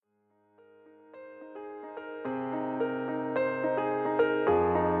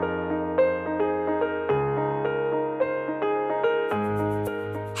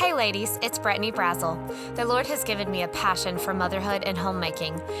ladies, it's Brittany Brazel. The Lord has given me a passion for motherhood and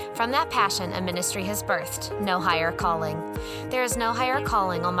homemaking. From that passion, a ministry has birthed, No Higher Calling. There is no higher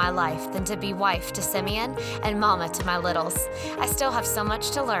calling on my life than to be wife to Simeon and mama to my littles. I still have so much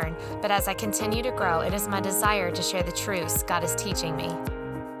to learn, but as I continue to grow, it is my desire to share the truths God is teaching me.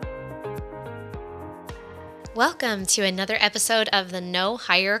 Welcome to another episode of the No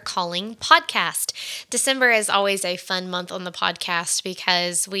Higher Calling podcast. December is always a fun month on the podcast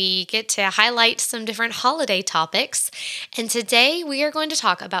because we get to highlight some different holiday topics. And today we are going to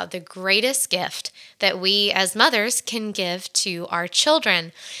talk about the greatest gift that we as mothers can give to our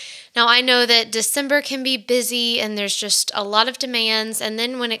children. Now, I know that December can be busy and there's just a lot of demands. And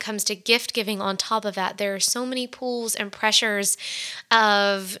then when it comes to gift giving on top of that, there are so many pulls and pressures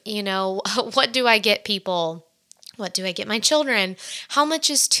of, what do I get people? What do I get my children? How much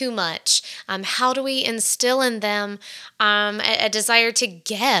is too much? How do we instill in them a desire to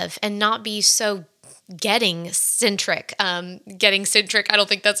give and not be so getting centric? I don't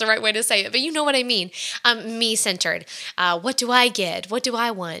think that's the right way to say it, but you know what I mean. Me centered. What do I get? What do I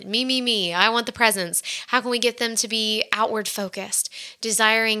want? Me. I want the presents. How can we get them to be outward focused,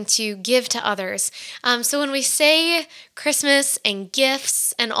 desiring to give to others? So when we say Christmas and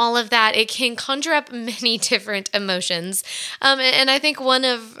gifts and all of that, it can conjure up many different emotions. And I think one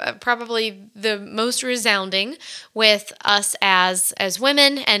of probably the most resounding with us as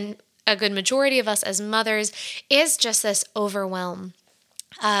women and a good majority of us as mothers is just this overwhelm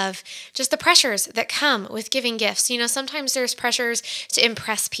of just the pressures that come with giving gifts. Sometimes there's pressures to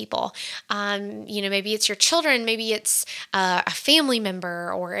impress people. Maybe it's your children, maybe it's a family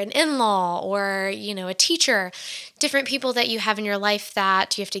member or an in-law or, a teacher, different people that you have in your life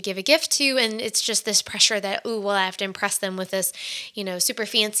that you have to give a gift to. And it's just this pressure that, I have to impress them with this, super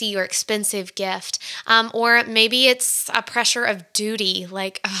fancy or expensive gift. Or maybe it's a pressure of duty,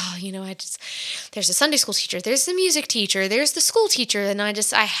 like, there's a Sunday school teacher, there's the music teacher, there's the school teacher, and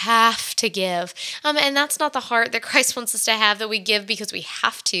I have to give. And that's not the heart that Christ wants us to have, that we give because we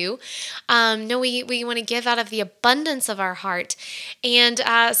have to. No, we want to give out of the abundance of our heart. And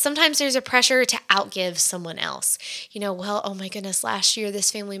sometimes there's a pressure to outgive someone else. Oh my goodness, last year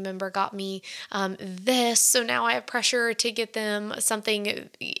this family member got me this, so now I have pressure to get them something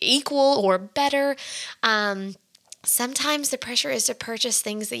equal or better. Sometimes the pressure is to purchase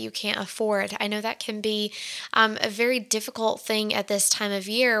things that you can't afford. I know that can be a very difficult thing at this time of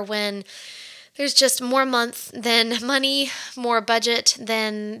year when there's just more month than money, more budget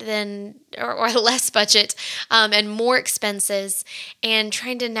than or less budget, and more expenses, and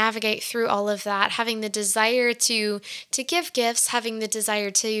trying to navigate through all of that, having the desire to give gifts, having the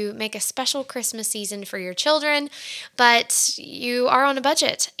desire to make a special Christmas season for your children, but you are on a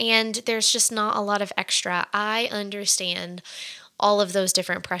budget and there's just not a lot of extra. I understand all of those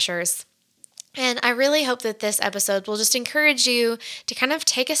different pressures. And I really hope that this episode will just encourage you to kind of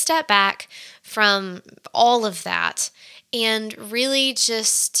take a step back from all of that and really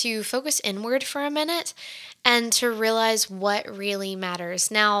just to focus inward for a minute and to realize what really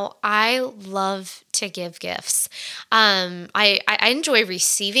matters. Now, I love to give gifts. I enjoy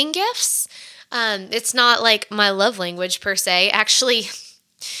receiving gifts. It's not like my love language per se. Actually,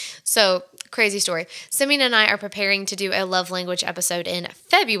 so crazy story. Simeon and I are preparing to do a love language episode in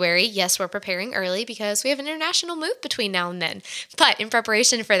February. Yes, we're preparing early because we have an international move between now and then. But in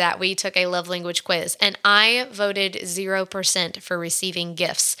preparation for that, we took a love language quiz and I voted 0% for receiving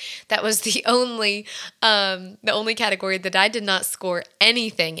gifts. That was the only category that I did not score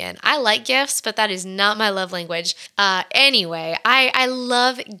anything in. I like gifts, but that is not my love language. Anyway, I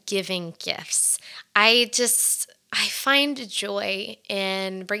love giving gifts. I find joy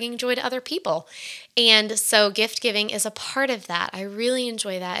in bringing joy to other people. And so gift giving is a part of that. I really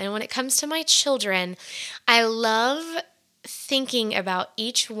enjoy that. And when it comes to my children, I love thinking about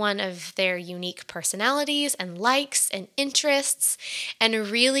each one of their unique personalities and likes and interests and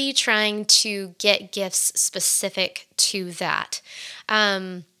really trying to get gifts specific to that.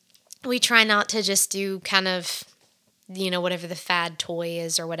 We try not to just do kind of whatever the fad toy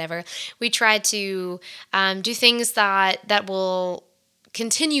is or whatever. We try to do things that will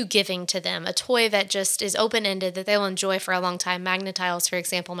continue giving to them, a toy that just is open-ended that they'll enjoy for a long time. Magna-Tiles, for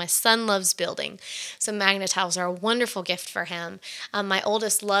example. My son loves building, so Magna-Tiles are a wonderful gift for him. My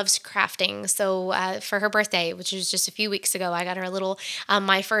oldest loves crafting, so for her birthday, which was just a few weeks ago, I got her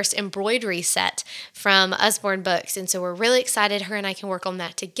my first embroidery set from Usborne Books, and so we're really excited. Her and I can work on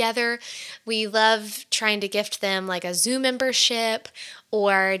that together. We love trying to gift them like a Zoom membership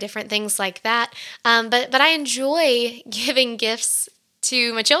or different things like that, but I enjoy giving gifts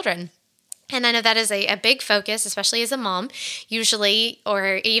to my children. And I know that is a big focus, especially as a mom, usually,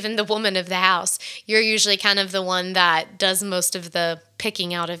 or even the woman of the house. You're usually kind of the one that does most of the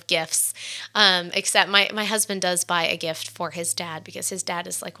picking out of gifts. Except my husband does buy a gift for his dad because his dad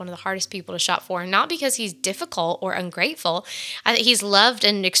is like one of the hardest people to shop for. Not because he's difficult or ungrateful. He's loved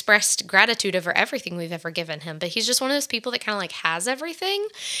and expressed gratitude over everything we've ever given him. But he's just one of those people that kind of like has everything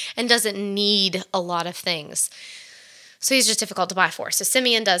and doesn't need a lot of things. So he's just difficult to buy for. So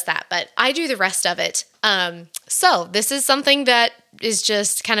Simeon does that, but I do the rest of it. So this is something that is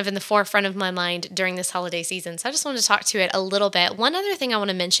just kind of in the forefront of my mind during this holiday season. So I just wanted to talk to it a little bit. One other thing I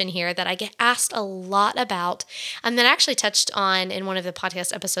want to mention here that I get asked a lot about, and that I actually touched on in one of the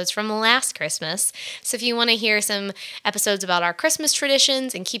podcast episodes from last Christmas. So if you want to hear some episodes about our Christmas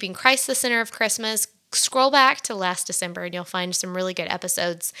traditions and keeping Christ the center of Christmas, scroll back to last December and you'll find some really good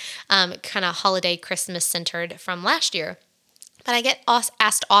episodes, kind of holiday Christmas centered from last year. But I get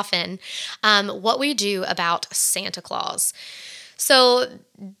asked often what we do about Santa Claus. So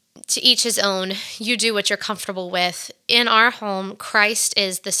to each his own, you do what you're comfortable with. In our home, Christ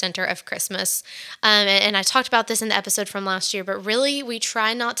is the center of Christmas. And I talked about this in the episode from last year, but really we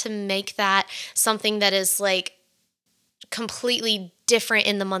try not to make that something that is like completely different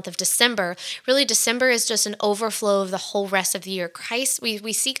in the month of December. Really, December is just an overflow of the whole rest of the year. Christ,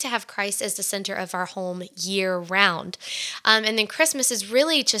 we seek to have Christ as the center of our home year round. And then Christmas is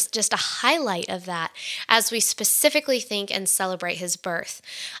really just a highlight of that as we specifically think and celebrate his birth.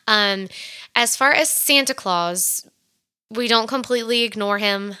 As far as Santa Claus, we don't completely ignore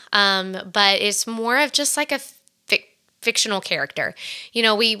him, but it's more of just like a fictional character. You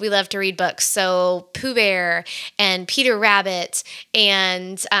know, we love to read books. So Pooh Bear and Peter Rabbit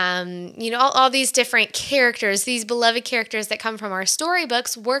and, all these different characters, these beloved characters that come from our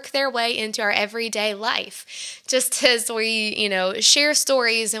storybooks work their way into our everyday life. Just as we, share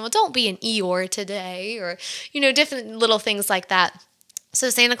stories and, well, don't be an Eeyore today or, different little things like that. So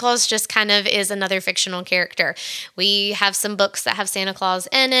Santa Claus just kind of is another fictional character. We have some books that have Santa Claus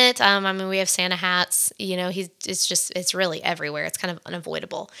in it. We have Santa hats. It's really everywhere. It's kind of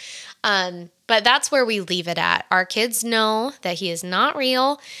unavoidable. But that's where we leave it at. Our kids know that he is not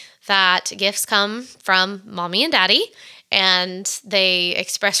real, that gifts come from mommy and daddy, and they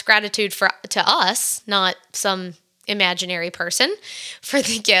express gratitude to us, not some imaginary person for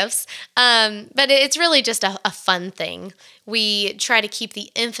the gifts. But it's really just a fun thing. We try to keep the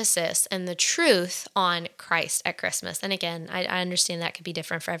emphasis and the truth on Christ at Christmas. And again, I understand that could be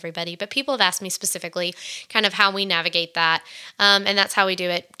different for everybody, but people have asked me specifically kind of how we navigate that. And that's how we do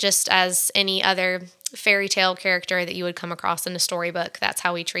it. Just as any other fairy tale character that you would come across in a storybook, that's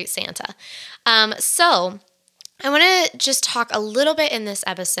how we treat Santa. So I want to just talk a little bit in this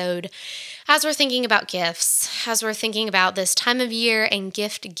episode as we're thinking about gifts, as we're thinking about this time of year and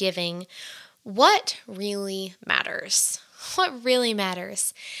gift giving, what really matters? What really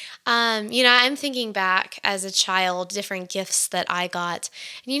matters? I'm thinking back as a child, different gifts that I got.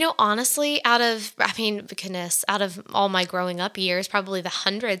 And, honestly, out of all my growing up years, probably the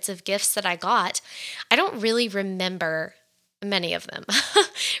hundreds of gifts that I got, I don't really remember many of them.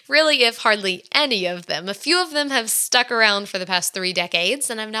 Really, if hardly any of them. A few of them have stuck around for the past 3 decades,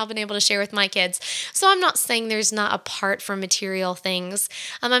 and I've now been able to share with my kids. So I'm not saying there's not a part for material things.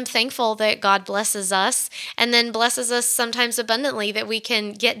 I'm thankful that God blesses us and then blesses us sometimes abundantly that we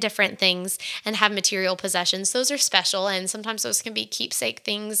can get different things and have material possessions. Those are special, and sometimes those can be keepsake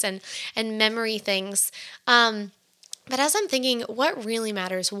things and memory things. But as I'm thinking, what really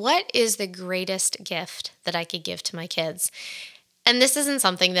matters? What is the greatest gift that I could give to my kids? And this isn't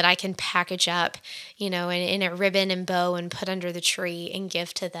something that I can package up, in a ribbon and bow and put under the tree and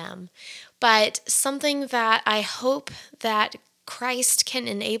give to them, but something that I hope that Christ can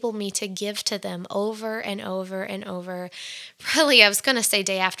enable me to give to them over and over and over. Really, I was going to say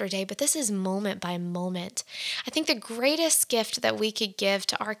day after day, but this is moment by moment. I think the greatest gift that we could give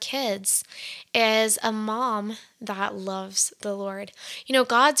to our kids is a mom that loves the Lord.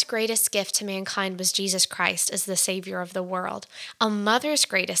 God's greatest gift to mankind was Jesus Christ as the Savior of the world. A mother's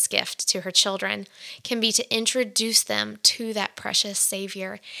greatest gift to her children can be to introduce them to that precious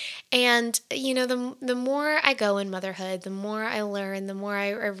Savior. And, the more I go in motherhood, the more I learn, the more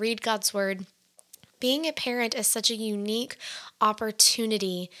I read God's Word. Being a parent is such a unique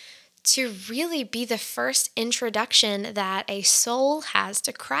opportunity to really be the first introduction that a soul has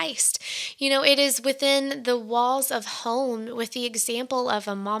to Christ. It is within the walls of home with the example of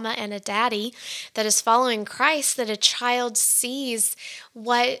a mama and a daddy that is following Christ that a child sees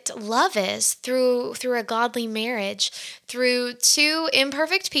what love is through a godly marriage, through two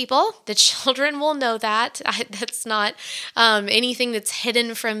imperfect people. The children will know that. That's not anything that's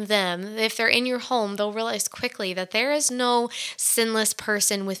hidden from them. If they're in your home, they'll realize quickly that there is no sinless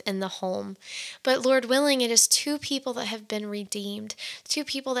person within the home. But Lord willing, it is two people that have been redeemed, two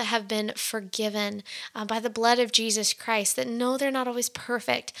people that have been forgiven by the blood of Jesus Christ, that know they're not always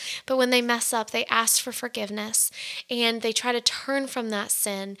perfect, but when they mess up, they ask for forgiveness and they try to turn from that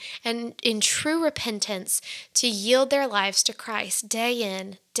sin and in true repentance to yield their lives to Christ day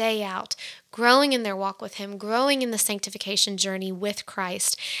in, day out, growing in their walk with Him, growing in the sanctification journey with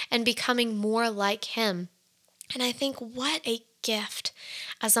Christ, and becoming more like Him. And I think what a gift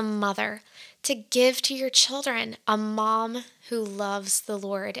as a mother to give to your children a mom who loves the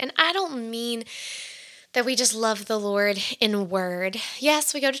Lord. And I don't mean that we just love the Lord in word.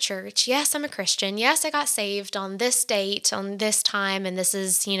 Yes, we go to church. Yes, I'm a Christian. Yes, I got saved on this date, on this time, and this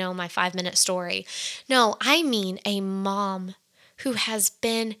is, my 5-minute story. No, I mean a mom who has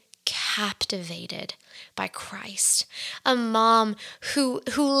been captivated by Christ. A mom who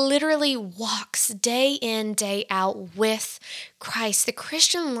literally walks day in, day out with Christ. The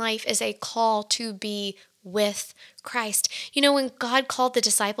Christian life is a call to be with Christ. When God called the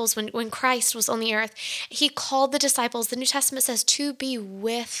disciples, when Christ was on the earth, He called the disciples, the New Testament says, to be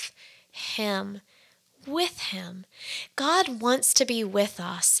with Him. With Him. God wants to be with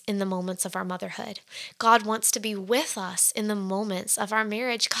us in the moments of our motherhood. God wants to be with us in the moments of our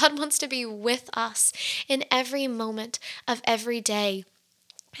marriage. God wants to be with us in every moment of every day.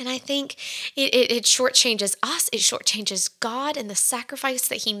 And I think it shortchanges us, it shortchanges God and the sacrifice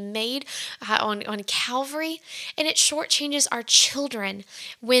that He made on Calvary, and it shortchanges our children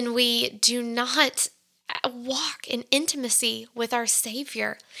when we do not walk in intimacy with our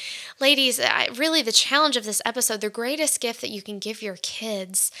Savior. Ladies, really the challenge of this episode, the greatest gift that you can give your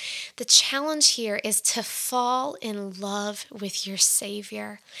kids, the challenge here is to fall in love with your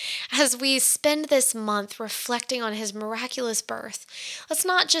Savior. As we spend this month reflecting on His miraculous birth, let's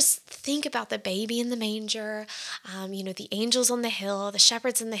not just think about the baby in the manger, the angels on the hill, the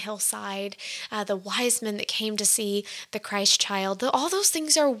shepherds in the hillside, the wise men that came to see the Christ child. All those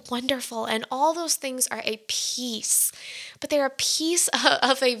things are wonderful, and all those things are a piece, but they're a piece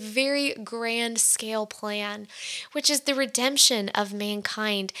of a very grand scale plan, which is the redemption of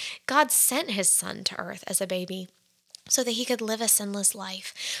mankind. God sent His Son to earth as a baby so that He could live a sinless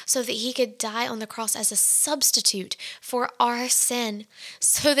life, so that He could die on the cross as a substitute for our sin,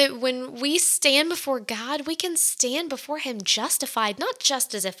 so that when we stand before God, we can stand before Him justified, not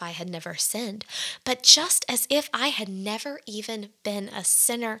just as if I had never sinned, but just as if I had never even been a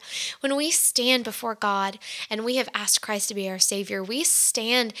sinner. When we stand before God and we have asked Christ to be our Savior, we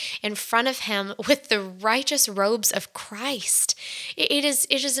stand in front of Him with the righteous robes of Christ. It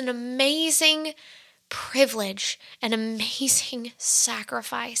is an amazing privilege, an amazing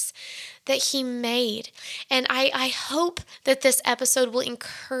sacrifice that He made. And I hope that this episode will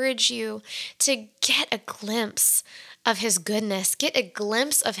encourage you to get a glimpse of His goodness, get a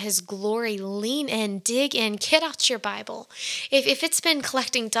glimpse of His glory, lean in, dig in, get out your Bible. If it's been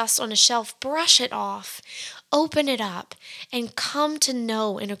collecting dust on a shelf, brush it off, open it up, and come to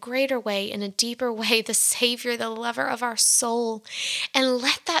know in a greater way, in a deeper way, the Savior, the lover of our soul, and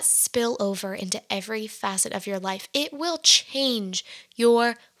let that spill over into every facet of your life. It will change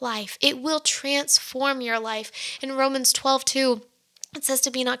your life. It will transform your life. In Romans 12:2, it says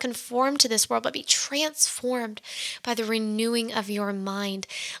to be not conformed to this world, but be transformed by the renewing of your mind.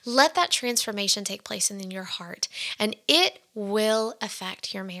 Let that transformation take place in your heart, and it will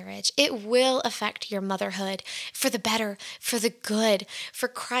affect your marriage. It will affect your motherhood for the better, for the good, for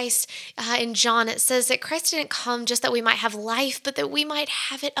Christ. In John, it says that Christ didn't come just that we might have life, but that we might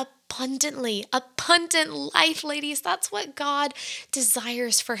have it abundantly. Abundant life, ladies. That's what God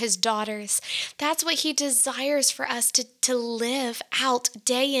desires for His daughters. That's what He desires for us to live out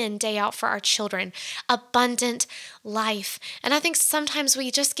day in, day out for our children. Abundant life. And I think sometimes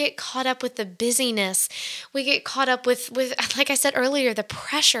we just get caught up with the busyness. We get caught up with like I said earlier, the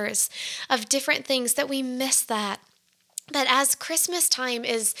pressures of different things that we miss that. That as Christmas time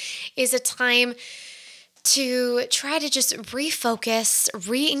is a time to try to just refocus,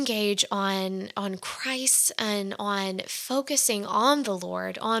 re-engage on Christ and on focusing on the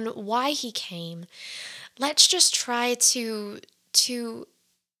Lord, on why He came. Let's just try to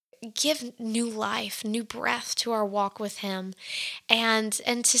give new life, new breath to our walk with him, and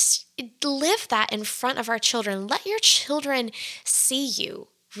to live that in front of our children. Let your children see you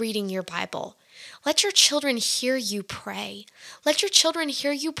reading your Bible. Let your children hear you pray. Let your children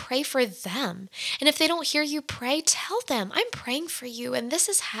hear you pray for them. And if they don't hear you pray, tell them, I'm praying for you, and this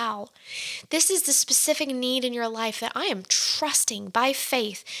is how. This is the specific need in your life that I am trusting by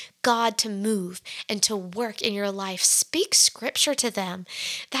faith God to move and to work in your life. Speak scripture to them.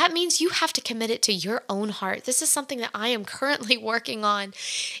 That means you have to commit it to your own heart. This is something that I am currently working on,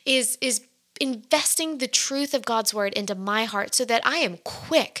 is investing the truth of God's word into my heart so that I am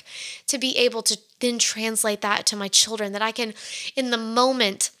quick to be able to then translate that to my children, that I can, in the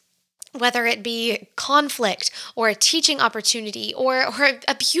moment, whether it be conflict or a teaching opportunity or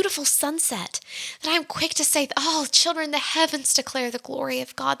a beautiful sunset, that I'm quick to say, oh, children, the heavens declare the glory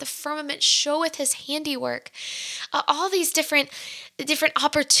of God. The firmament showeth his handiwork. All these different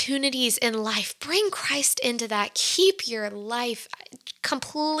opportunities in life. Bring Christ into that. Keep your life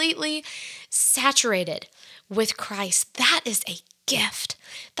completely saturated with Christ. That is a gift.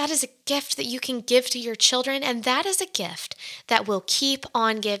 That is a gift that you can give to your children, and that is a gift that will keep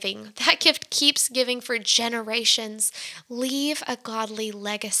on giving. That gift keeps giving for generations. Leave a godly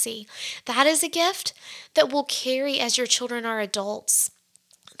legacy. That is a gift that will carry as your children are adults.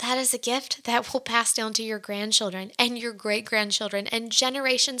 That is a gift that will pass down to your grandchildren and your great-grandchildren and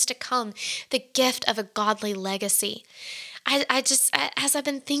generations to come, the gift of a godly legacy. I just, as I've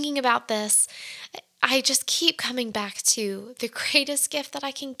been thinking about this, I just keep coming back to the greatest gift that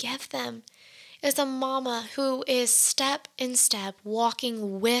I can give them is a mama who is step in step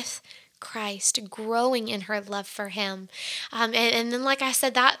walking with Christ, growing in her love for him. And then, like I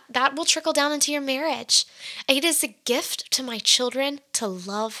said, that will trickle down into your marriage. It is a gift to my children to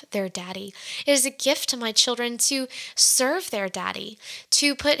love their daddy. It is a gift to my children to serve their daddy,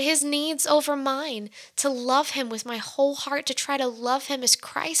 to put his needs over mine, to love him with my whole heart, to try to love him as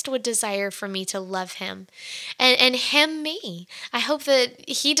Christ would desire for me to love him, and him me. I hope that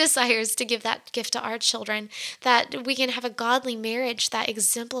he desires to give that gift to our children, that we can have a godly marriage that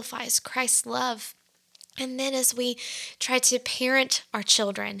exemplifies Christ's love. And then as we try to parent our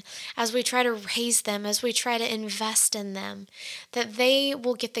children, as we try to raise them, as we try to invest in them, that they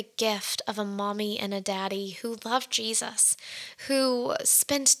will get the gift of a mommy and a daddy who love Jesus, who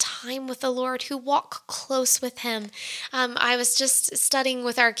spend time with the Lord, who walk close with him. I was just studying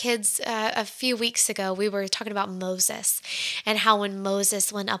with our kids a few weeks ago. We were talking about Moses and how when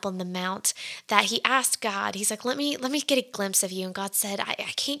Moses went up on the mount, that he asked God, he's like, let me get a glimpse of you. And God said, I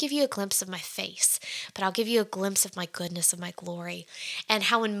can't give you a glimpse of my face, but I'll give you a glimpse of my goodness, of my glory. And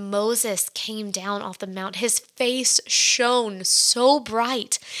how when Moses came down off the mount, his face shone so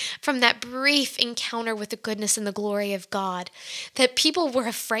bright from that brief encounter with the goodness and the glory of God that people were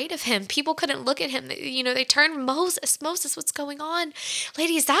afraid of him. People couldn't look at him. They turned, Moses, what's going on?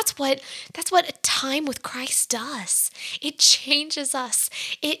 Ladies, that's what a time with Christ does. It changes us.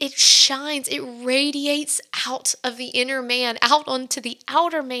 It shines. It radiates out of the inner man, out onto the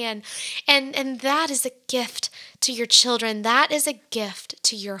outer man. And that is a gift to your children. That is a gift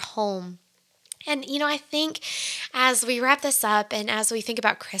to your home. And, I think as we wrap this up and as we think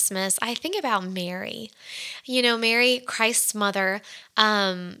about Christmas, I think about Mary. Mary, Christ's mother.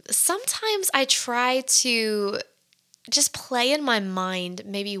 Sometimes I try to just play in my mind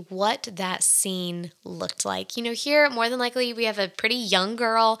maybe what that scene looked like. Here, more than likely, we have a pretty young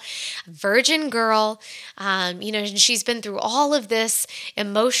girl, a virgin girl. She's been through all of this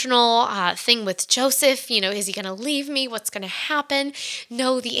emotional thing with Joseph. Is he going to leave me? What's going to happen?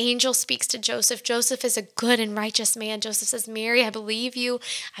 No, the angel speaks to Joseph. Joseph is a good and righteous man. Joseph says, Mary, I believe you.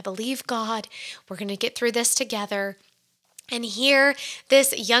 I believe God. We're going to get through this together. And here,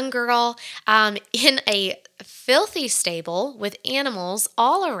 this young girl in a filthy stable with animals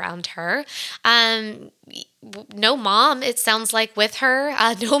all around her. No mom, it sounds like, with her.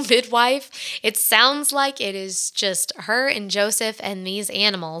 No midwife. It sounds like it is just her and Joseph and these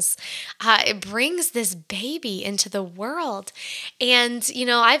animals. It brings this baby into the world. And,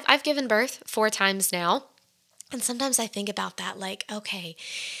 I've given birth 4 times now. And sometimes I think about that, like, okay,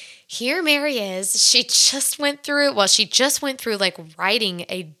 here Mary is. She just went through like riding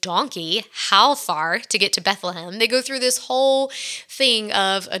a donkey. How far to get to Bethlehem? They go through this whole thing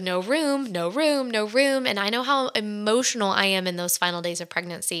of no room. And I know how emotional I am in those final days of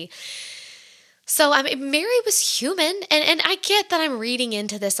pregnancy. So, Mary was human. And I get that I'm reading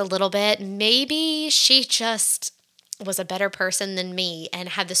into this a little bit. Maybe she just was a better person than me and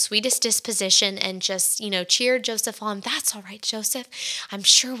had the sweetest disposition and just, cheered Joseph on. That's all right, Joseph. I'm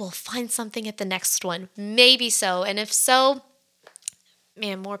sure we'll find something at the next one. Maybe so. And if so,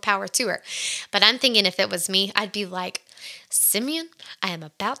 man, more power to her. But I'm thinking if it was me, I'd be like, Simeon, I am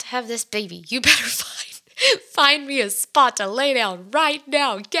about to have this baby. You better find me a spot to lay down right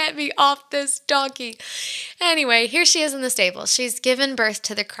now. Get me off this donkey. Anyway, here she is in the stable. She's given birth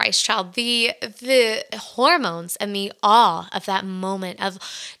to the Christ child. The hormones and the awe of that moment of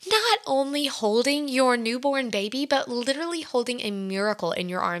not only holding your newborn baby, but literally holding a miracle in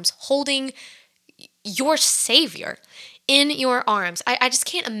your arms, holding your Savior in your arms. I just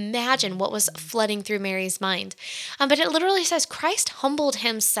can't imagine what was flooding through Mary's mind. But it literally says Christ humbled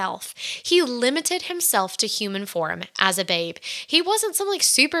himself. He limited himself to human form as a babe. He wasn't some like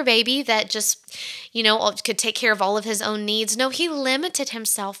super baby that just, could take care of all of his own needs. No, he limited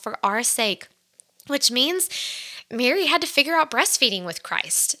himself for our sake, which means Mary had to figure out breastfeeding with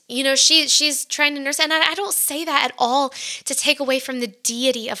Christ. She's trying to nurse, and I don't say that at all to take away from the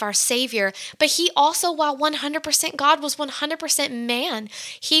deity of our Savior, but he also, while 100% God, was 100% man.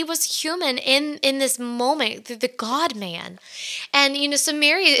 He was human in this moment, the God man. And, so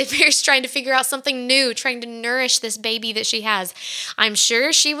Mary's trying to figure out something new, trying to nourish this baby that she has. I'm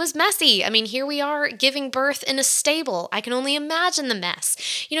sure she was messy. I mean, here we are giving birth in a stable. I can only imagine the mess.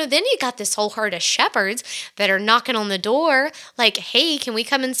 Then you got this whole herd of shepherds that are knocking on the door like, hey, can we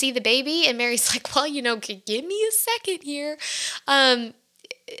come and see the baby? And Mary's like, well, give me a second here. I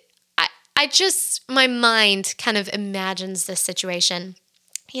just, my mind kind of imagines this situation,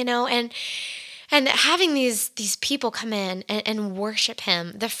 and having these people come in and worship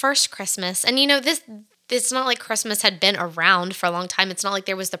him the first Christmas. And this, it's not like Christmas had been around for a long time. It's not like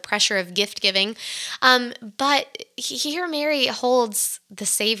there was the pressure of gift giving. But here Mary holds the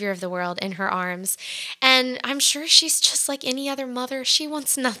Savior of the world in her arms. And I'm sure she's just like any other mother. She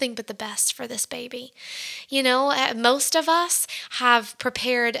wants nothing but the best for this baby. Most of us have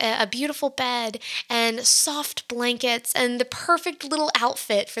prepared a beautiful bed and soft blankets and the perfect little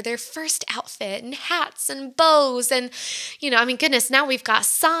outfit for their first outfit and hats and bows. And, goodness, now we've got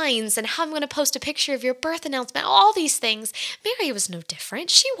signs and how I'm going to post a picture of your birth announcement, all these things. Mary was no different.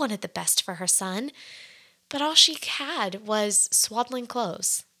 She wanted the best for her son, but all she had was swaddling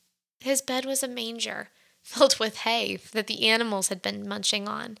clothes. His bed was a manger filled with hay that the animals had been munching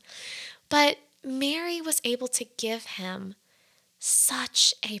on. But Mary was able to give him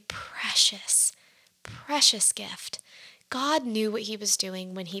such a precious, precious gift. God knew what he was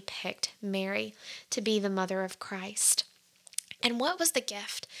doing when he picked Mary to be the mother of Christ. And what was the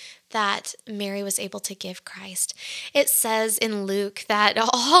gift that Mary was able to give Christ? It says in Luke that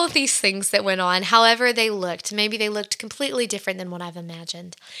all of these things that went on, however they looked, maybe they looked completely different than what I've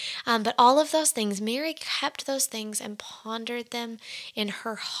imagined. But all of those things, Mary kept those things and pondered them in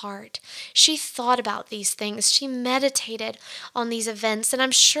her heart. She thought about these things. She meditated on these events. And I'm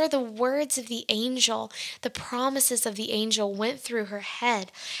sure the words of the angel, the promises of the angel went through her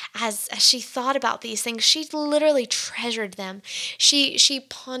head as she thought about these things. She literally treasured them. She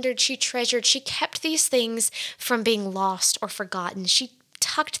pondered, she treasured, she kept these things from being lost or forgotten. She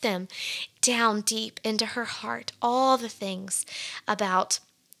tucked them down deep into her heart, all the things about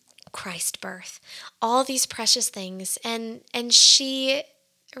Christ's birth, all these precious things, and she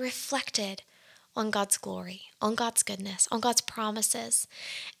reflected on God's glory, on God's goodness, on God's promises.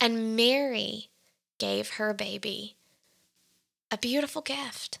 And Mary gave her baby a beautiful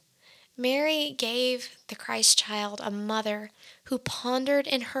gift. Mary gave the Christ child a mother who pondered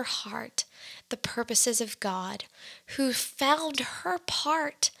in her heart the purposes of God, who found her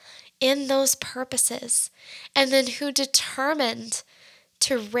part in those purposes, and then who determined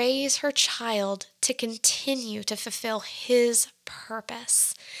to raise her child to continue to fulfill his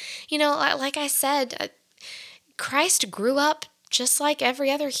purpose. Like I said, Christ grew up just like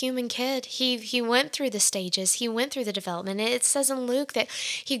every other human kid. He went through the stages. He went through the development. It says in Luke that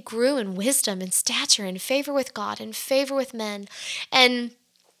he grew in wisdom and stature and favor with God and favor with men. And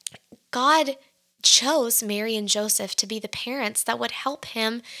God chose Mary and Joseph to be the parents that would help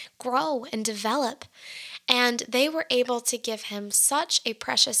him grow and develop. And they were able to give him such a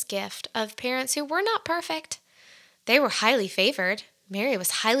precious gift of parents who were not perfect. They were highly favored. Mary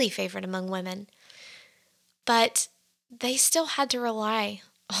was highly favored among women. But they still had to rely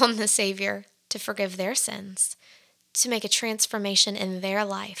on the Savior to forgive their sins, to make a transformation in their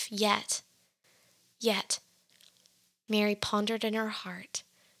life. Yet, Mary pondered in her heart.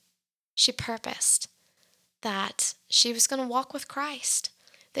 She purposed that she was going to walk with Christ,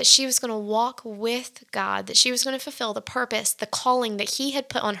 that she was going to walk with God, that she was going to fulfill the purpose, the calling that he had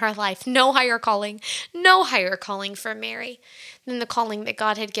put on her life. No higher calling for Mary than the calling that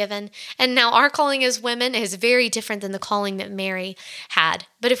God had given. And now our calling as women is very different than the calling that Mary had.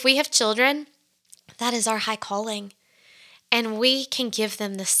 But if we have children, that is our high calling. And we can give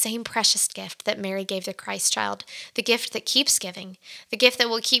them the same precious gift that Mary gave the Christ child, the gift that keeps giving, the gift that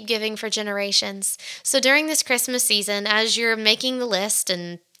will keep giving for generations. So during this Christmas season, as you're making the list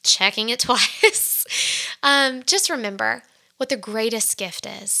and checking it twice, just remember what the greatest gift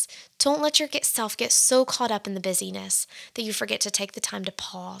is. Don't let yourself get so caught up in the busyness that you forget to take the time to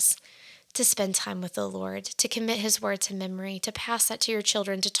pause, to spend time with the Lord, to commit His word to memory, to pass that to your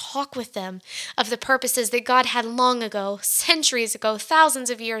children, to talk with them of the purposes that God had long ago, centuries ago, thousands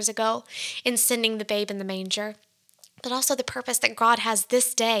of years ago, in sending the babe in the manger, but also the purpose that God has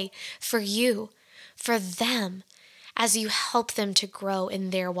this day for you, for them, as you help them to grow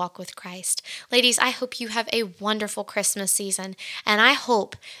in their walk with Christ. Ladies, I hope you have a wonderful Christmas season, and I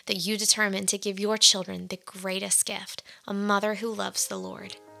hope that you determine to give your children the greatest gift, a mother who loves the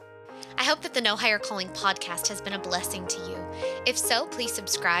Lord. I hope that the No Higher Calling podcast has been a blessing to you. If so, please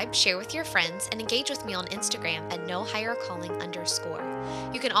subscribe, share with your friends, and engage with me on Instagram at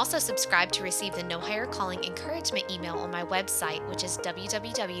 @NoHigherCalling_. You can also subscribe to receive the No Higher Calling encouragement email on my website, which is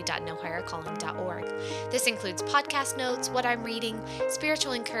www.nohighercalling.org. This includes podcast notes, what I'm reading,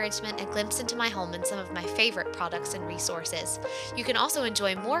 spiritual encouragement, a glimpse into my home, and some of my favorite products and resources. You can also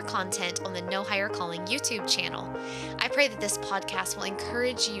enjoy more content on the No Higher Calling YouTube channel. I pray that this podcast will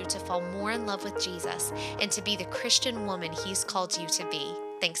encourage you to fall more in love with Jesus and to be the Christian woman He's called you to be.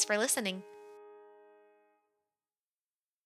 Thanks for listening.